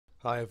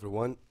Hi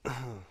everyone,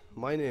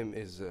 my name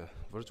is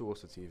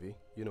Virtuoso TV.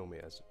 You know me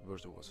as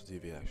Virtuoso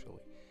TV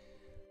actually.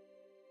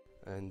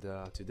 And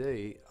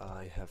today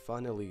I have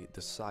finally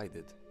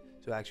decided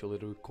to actually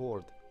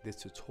record this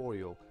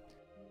tutorial.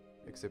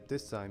 Except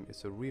this time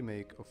it's a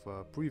remake of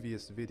a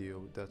previous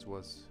video that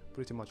was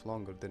pretty much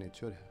longer than it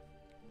should have.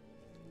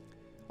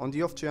 On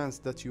the off chance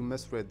that you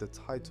misread the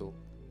title,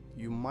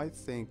 you might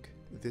think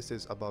this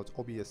is about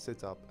OBS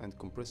setup and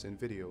compressing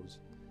videos,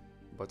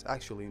 but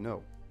actually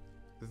no.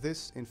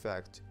 This, in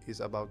fact, is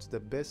about the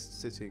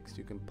best settings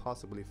you can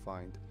possibly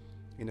find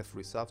in a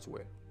free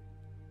software.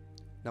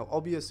 Now,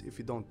 OBS, if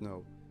you don't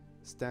know,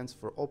 stands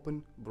for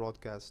Open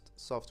Broadcast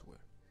Software.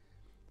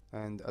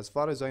 And as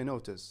far as I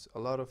notice, a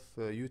lot of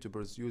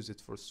YouTubers use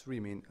it for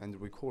streaming and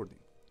recording.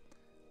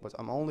 But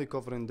I'm only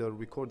covering the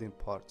recording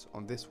part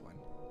on this one.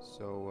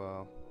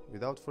 So,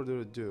 without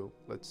further ado,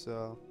 let's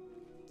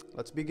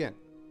begin.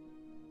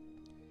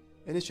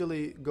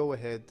 Initially, go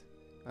ahead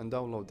and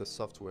download the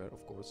software,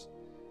 of course.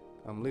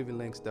 I'm leaving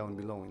links down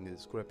below in the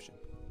description.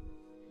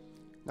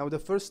 Now the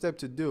first step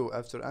to do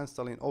after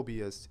installing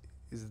OBS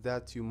is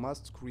that you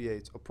must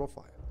create a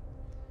profile.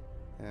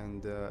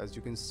 And as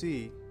you can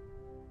see,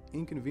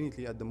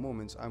 inconveniently at the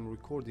moment I'm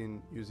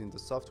recording using the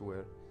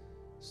software,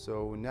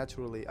 so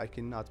naturally I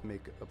cannot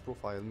make a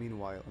profile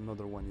meanwhile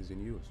another one is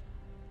in use.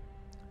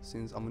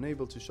 Since I'm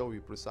unable to show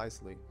you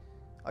precisely,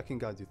 I can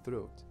guide you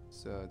through it.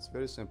 So it's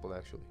very simple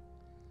actually.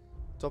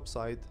 Top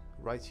side,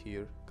 right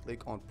here,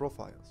 click on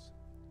Profiles.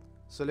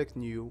 Select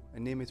New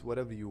and name it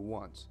whatever you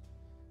want.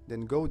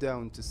 Then go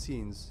down to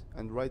Scenes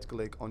and right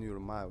click on your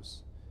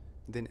mouse.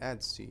 Then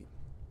Add Scene.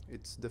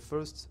 It's the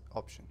first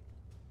option.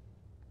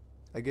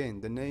 Again,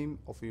 the name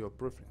of your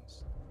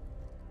preference.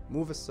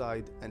 Move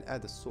aside and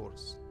add a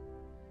source.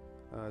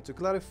 To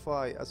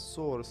clarify, a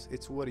source,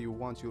 it's where you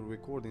want your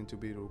recording to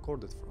be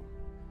recorded from.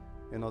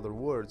 In other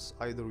words,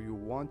 either you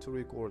want to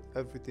record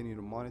everything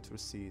your monitor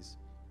sees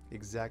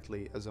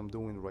exactly as I'm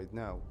doing right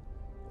now,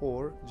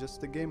 or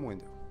just the game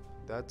window.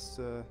 That's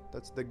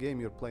the game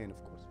you're playing,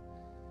 of course.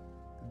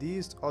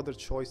 These other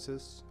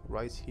choices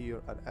right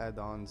here are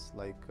add-ons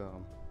like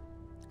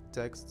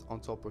text on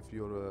top of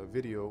your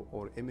video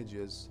or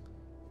images,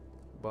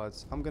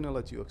 but I'm gonna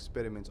let you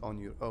experiment on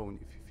your own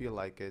if you feel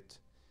like it,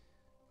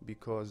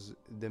 because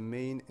the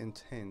main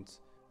intent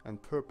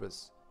and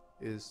purpose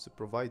is to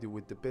provide you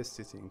with the best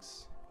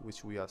settings,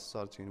 which we are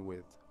starting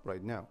with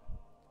right now.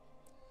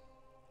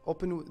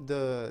 Open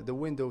the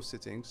window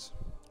settings,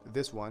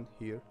 this one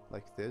here,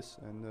 like this,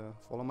 and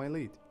follow my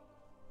lead.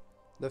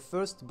 The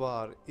first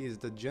bar is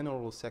the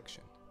general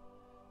section.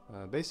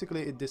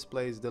 Basically it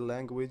displays the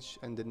language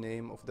and the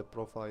name of the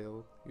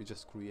profile you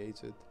just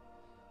created.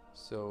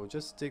 So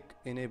just tick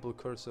enable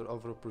cursor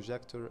over a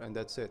projector and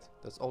that's it.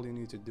 That's all you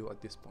need to do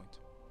at this point.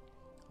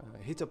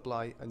 Hit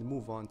apply and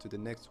move on to the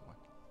next one.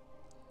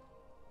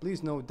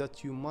 Please note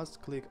that you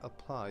must click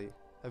apply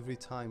every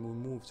time we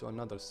move to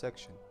another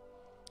section.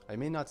 I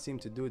may not seem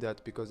to do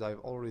that because I've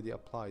already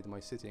applied my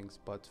settings,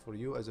 but for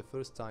you as a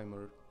first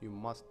timer, you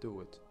must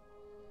do it.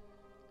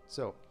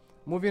 So,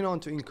 moving on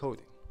to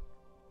encoding.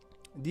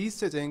 These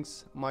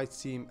settings might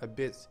seem a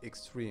bit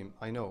extreme,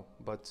 I know,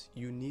 but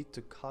you need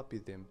to copy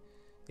them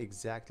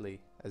exactly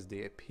as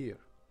they appear.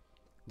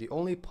 The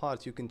only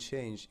part you can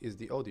change is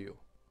the audio.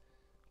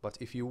 But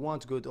if you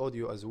want good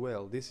audio as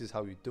well, this is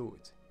how you do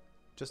it.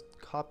 Just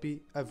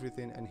copy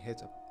everything and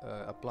hit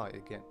apply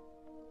again.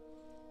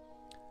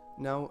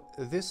 Now,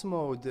 this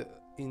mode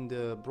in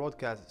the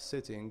broadcast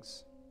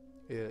settings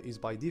is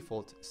by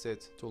default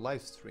set to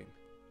live stream.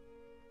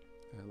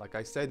 Like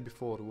I said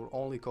before, we're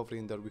only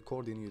covering the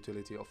recording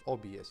utility of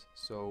OBS,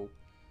 so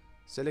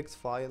select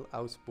File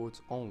Output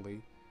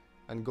Only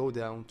and go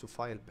down to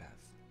File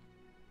Path.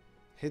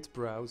 Hit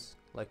Browse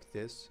like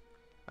this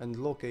and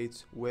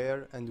locate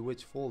where and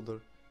which folder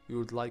you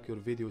would like your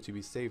video to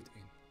be saved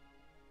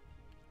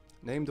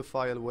in. Name the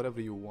file whatever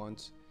you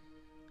want.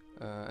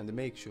 And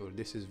make sure,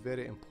 this is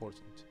very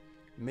important,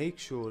 make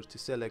sure to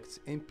select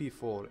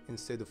MP4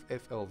 instead of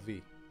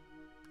FLV.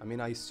 I mean,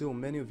 I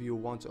assume many of you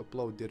want to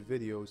upload their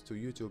videos to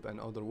YouTube and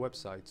other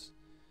websites.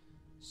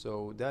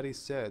 So that is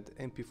said,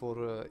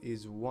 MP4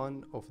 is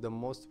one of the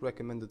most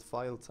recommended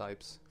file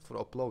types for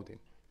uploading.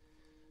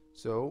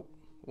 So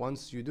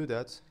once you do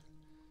that,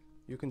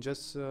 you can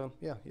just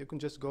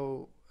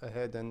go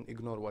ahead and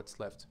ignore what's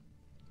left.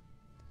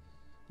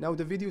 Now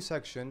the video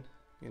section,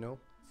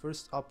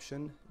 first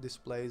option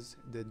displays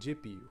the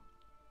GPU.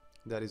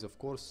 That is, of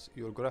course,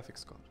 your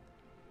graphics card.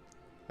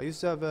 I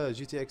used to have a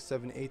GTX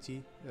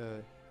 780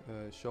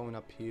 showing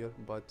up here,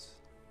 but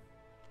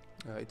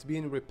it's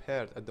being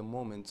repaired at the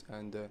moment,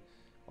 and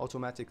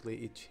automatically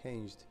it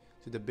changed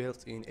to the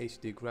built-in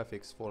HD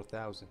Graphics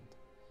 4000.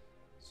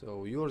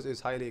 So yours is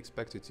highly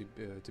expected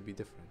to be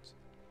different.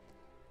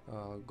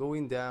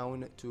 Going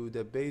down to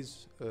the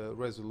base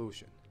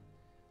resolution.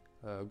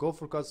 Go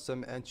for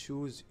custom and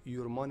choose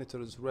your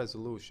monitor's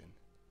resolution.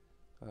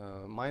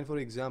 Mine, for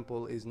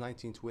example, is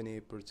 1920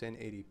 by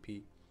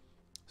 1080p,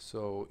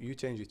 so you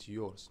change it to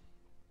yours.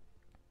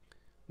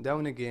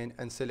 Down again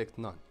and select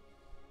none.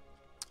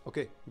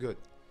 Okay, good.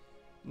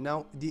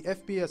 Now the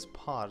FPS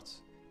part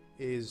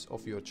is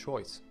of your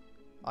choice.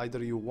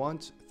 Either you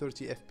want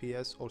 30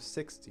 FPS or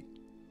 60.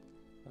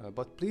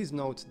 But please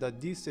note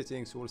that these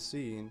settings we're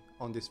seeing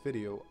on this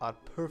video are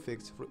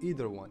perfect for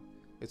either one.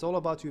 It's all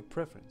about your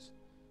preference.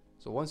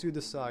 So once you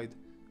decide,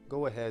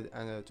 go ahead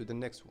and to the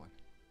next one,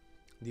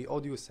 the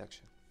audio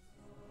section.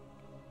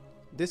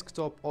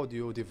 Desktop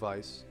audio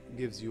device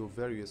gives you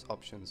various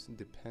options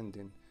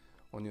depending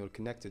on your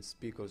connected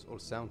speakers or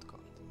sound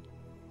card.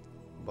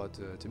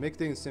 But to make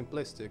things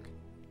simplistic,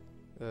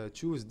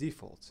 choose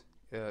default.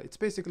 It's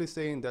basically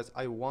saying that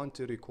I want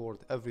to record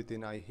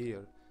everything I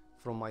hear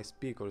from my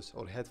speakers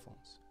or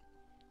headphones.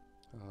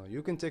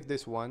 You can take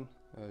this one,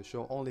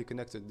 show only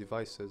connected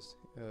devices.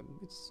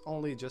 It's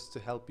only just to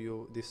help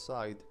you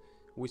decide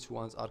which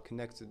ones are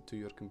connected to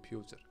your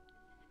computer.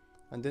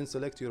 And then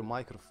select your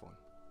microphone.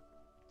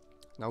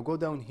 Now go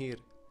down here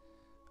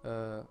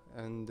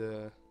and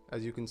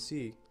as you can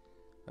see,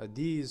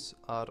 these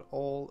are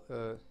all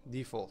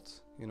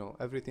default. You know,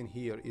 everything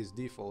here is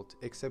default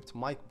except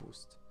mic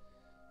boost.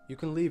 You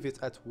can leave it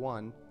at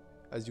 1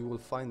 as you will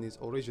find it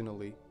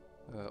originally,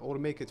 or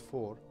make it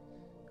 4,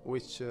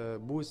 which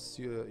boosts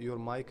your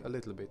mic a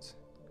little bit.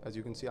 As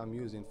you can see, I'm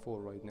using 4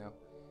 right now,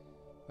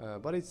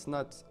 but it's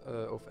not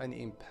of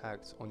any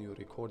impact on your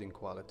recording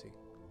quality,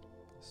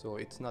 so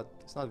it's not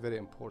very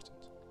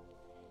important.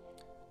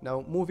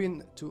 Now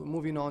moving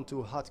on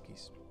to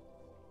hotkeys,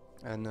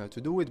 and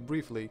to do it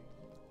briefly,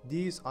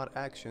 these are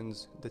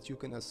actions that you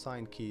can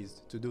assign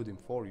keys to do them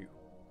for you.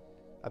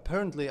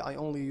 Apparently I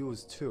only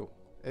use 2,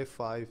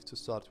 F5 to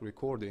start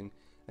recording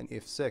and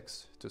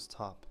F6 to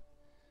stop.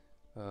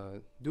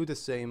 Do the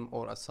same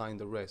or assign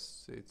the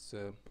rest. It's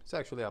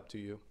actually up to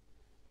you.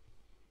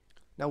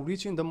 Now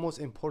reaching the most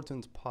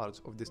important part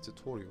of this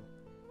tutorial,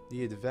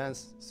 the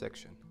advanced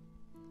section.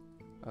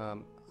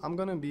 I'm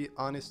gonna be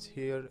honest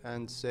here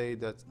and say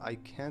that I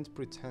can't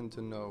pretend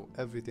to know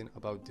everything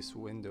about this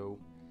window,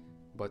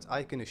 but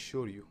I can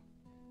assure you,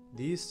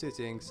 these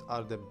settings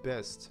are the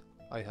best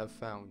I have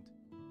found.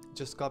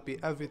 Just copy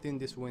everything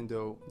this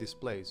window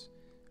displays,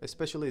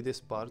 especially this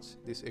part,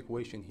 this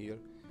equation here,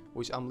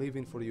 which I'm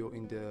leaving for you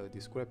in the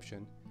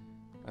description.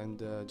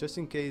 And just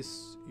in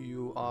case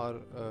you are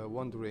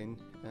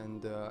wondering,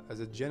 and as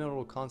a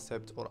general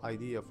concept or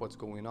idea of what's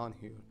going on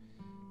here,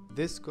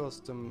 this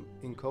custom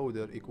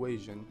encoder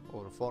equation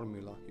or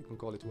formula, you can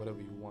call it whatever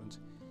you want,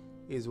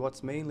 is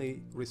what's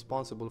mainly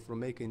responsible for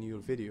making your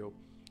video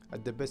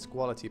at the best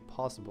quality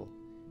possible,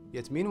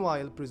 yet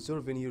meanwhile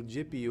preserving your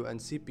GPU and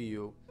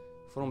CPU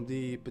from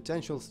the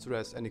potential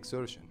stress and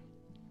exertion.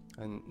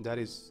 And that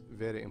is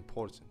very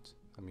important.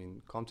 I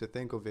mean, come to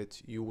think of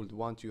it, you would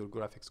want your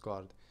graphics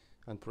card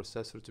and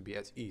processor to be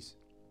at ease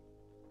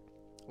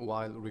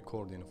while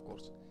recording, of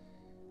course.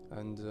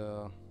 And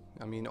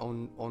I mean,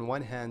 on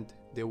one hand,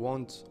 they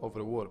won't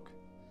overwork,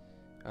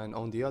 and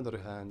on the other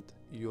hand,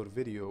 your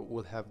video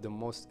will have the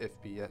most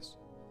FPS.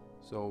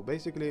 So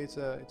basically it's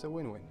a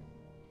win-win,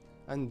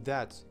 and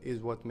that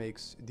is what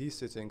makes these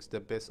settings the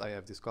best I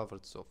have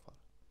discovered so far.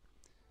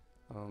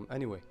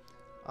 Anyway,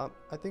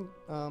 I think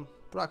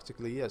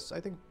practically yes, I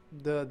think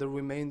the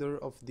remainder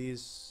of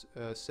these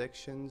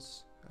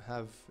sections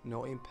have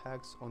no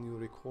impacts on your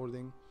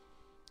recording,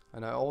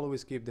 and I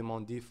always keep them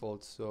on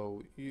default,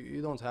 so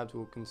you don't have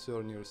to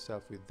concern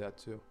yourself with that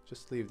too.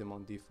 Just leave them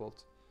on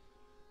default.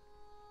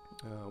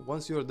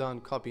 Once you're done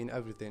copying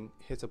everything,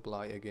 hit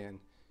apply again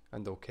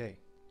and OK.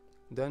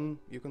 Then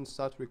you can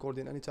start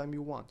recording anytime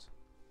you want.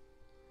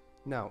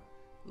 Now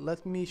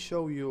let me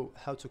show you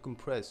how to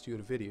compress your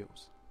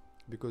videos,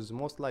 because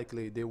most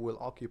likely they will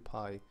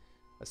occupy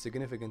a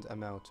significant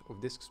amount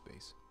of disk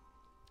space.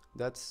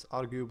 That's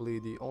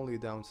arguably the only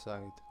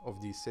downside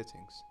of these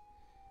settings.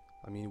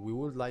 I mean, we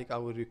would like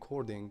our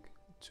recording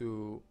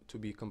to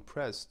be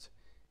compressed,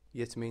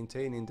 yet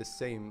maintaining the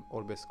same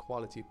or best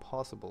quality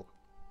possible.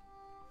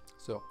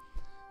 So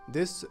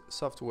this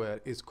software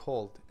is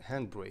called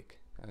Handbrake,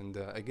 and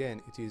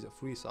again, it is a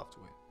free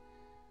software.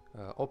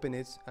 Open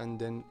it and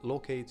then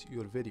locate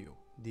your video,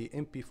 the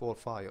MP4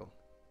 file.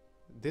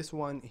 This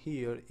one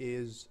here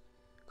is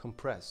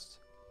compressed.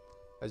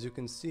 As you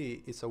can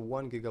see, it's a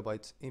 1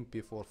 GB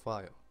MP4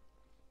 file.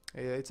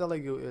 It's a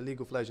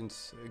League of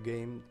Legends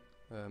game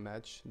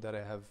match that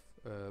I have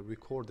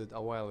recorded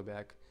a while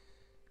back,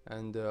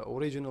 and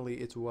originally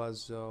it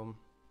was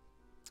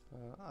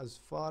as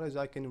far as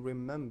I can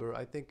remember,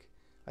 I think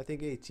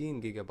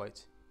 18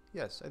 GB.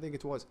 Yes, I think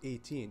it was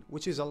 18,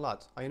 which is a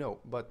lot, I know,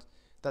 but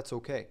that's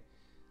okay,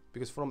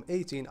 because from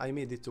 18 I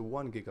made it to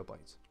 1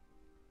 GB,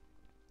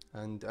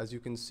 and as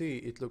you can see,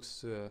 it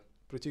looks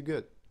pretty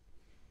good.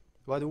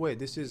 By the way,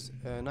 this is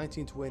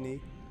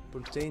 1920 per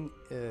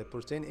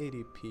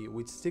 1080p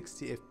with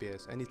 60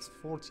 FPS, and it's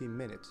 40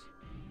 minutes.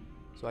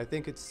 So I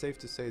think it's safe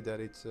to say that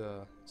it's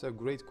a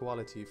great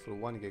quality for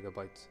 1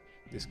 GB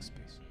disk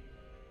space.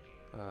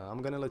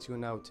 I'm gonna let you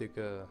now take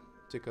a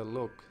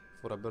look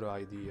for a better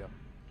idea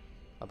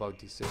about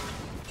this system.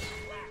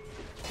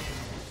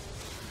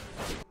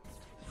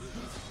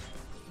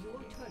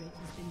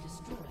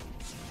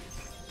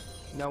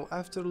 Now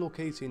after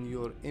locating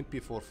your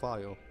MP4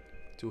 file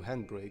to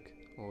Handbrake,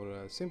 or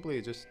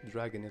simply just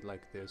dragging it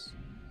like this,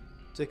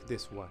 tick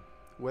this one,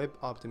 web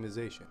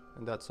optimization,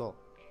 and that's all.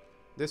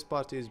 This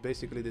part is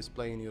basically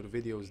displaying your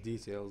video's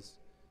details,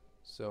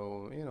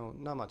 so you know,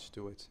 not much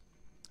to it.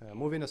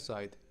 Moving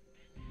aside,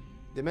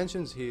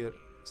 dimensions here,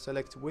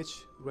 select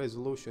which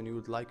resolution you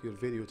would like your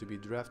video to be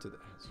drafted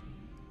as,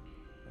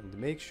 and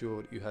make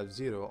sure you have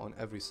 0 on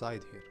every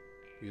side here.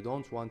 You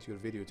don't want your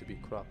video to be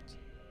cropped.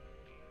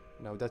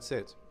 Now that's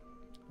it.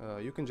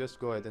 You can just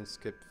go ahead and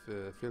skip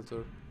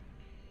filter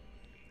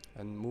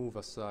and move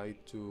aside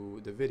to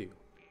the video.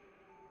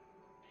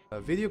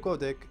 Video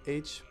codec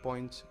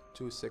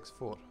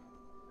H.264.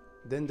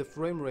 Then the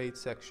frame rate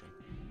section.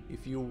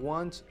 If you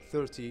want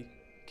 30,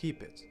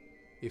 keep it.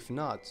 If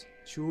not,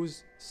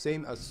 choose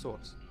same as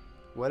source.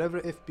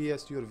 Whatever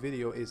FPS your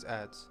video is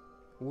at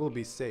will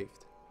be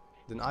saved.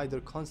 Then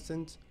either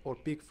constant or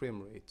peak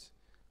frame rate.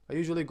 I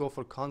usually go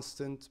for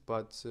constant,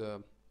 but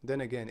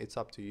then again, it's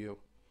up to you.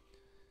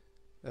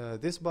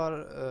 This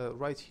bar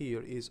right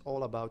here is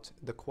all about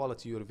the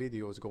quality your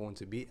video is going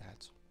to be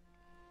at.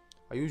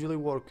 I usually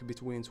work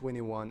between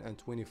 21 and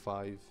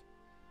 25,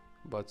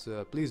 but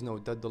please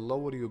note that the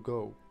lower you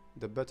go,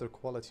 the better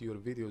quality your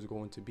video is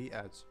going to be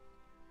at,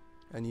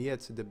 and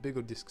yet the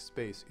bigger disk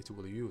space it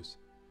will use.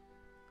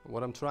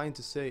 What I'm trying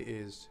to say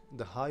is,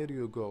 the higher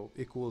you go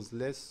equals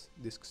less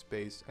disk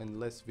space and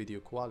less video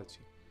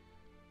quality,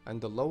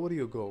 and the lower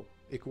you go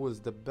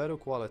equals the better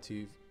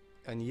quality,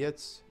 and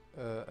yet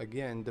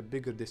again the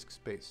bigger disk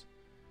space.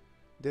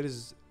 There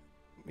is,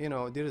 you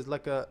know, there is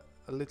like a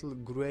little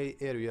gray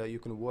area you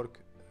can work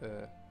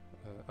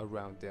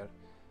around there.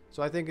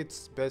 So I think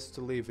it's best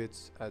to leave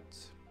it at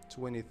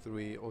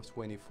 23 or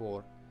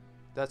 24.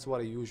 That's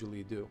what I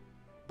usually do,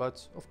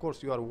 but of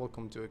course you are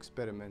welcome to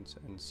experiment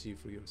and see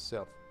for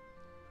yourself.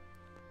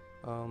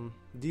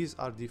 These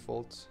are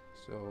defaults,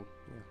 so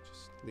yeah,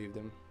 just leave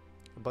them.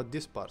 But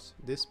this part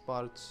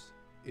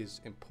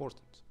is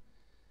important.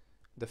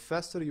 The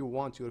faster you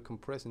want your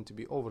compressing to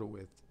be over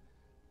with,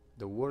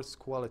 the worse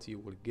quality you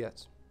will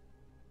get.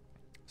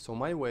 So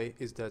my way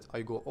is that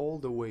I go all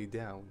the way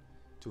down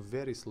to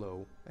very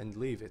slow and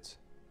leave it.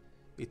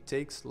 It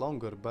takes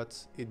longer,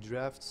 but it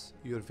drafts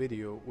your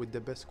video with the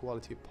best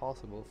quality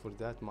possible for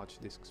that much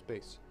disk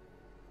space.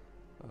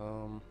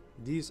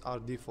 These are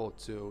default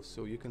too,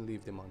 so you can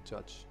leave them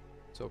untouched.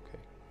 It's okay.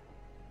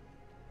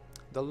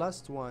 The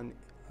last one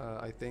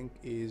I think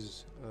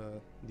is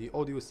the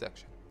audio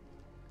section.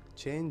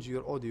 Change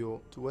your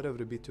audio to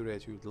whatever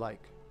bitrate you'd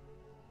like.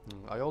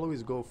 I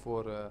always go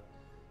for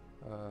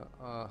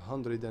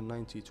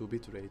 192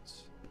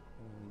 bitrate,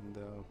 and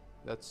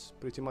that's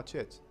pretty much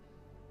it.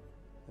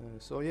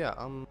 So yeah,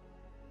 I'm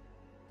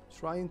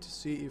trying to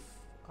see if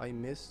I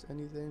missed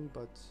anything,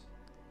 but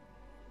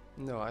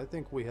no, I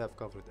think we have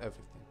covered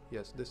everything.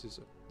 Yes, this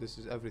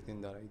is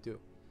everything that I do.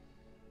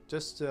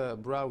 Just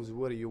browse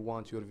where you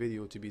want your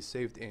video to be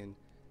saved in,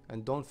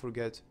 and don't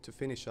forget to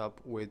finish up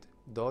with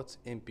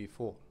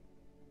 .mp4.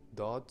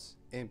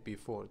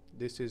 .mp4.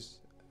 This is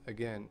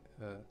again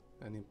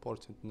an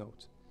important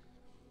note,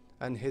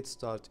 and hit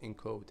start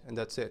encode, and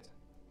that's it.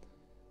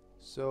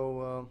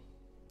 So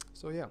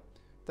yeah,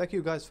 thank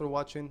you guys for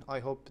watching. I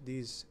hope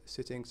these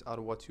settings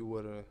are what you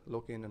were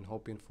looking and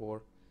hoping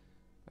for,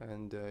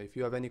 and if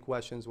you have any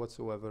questions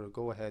whatsoever,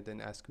 go ahead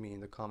and ask me in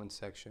the comment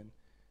section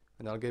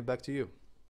and I'll get back to you.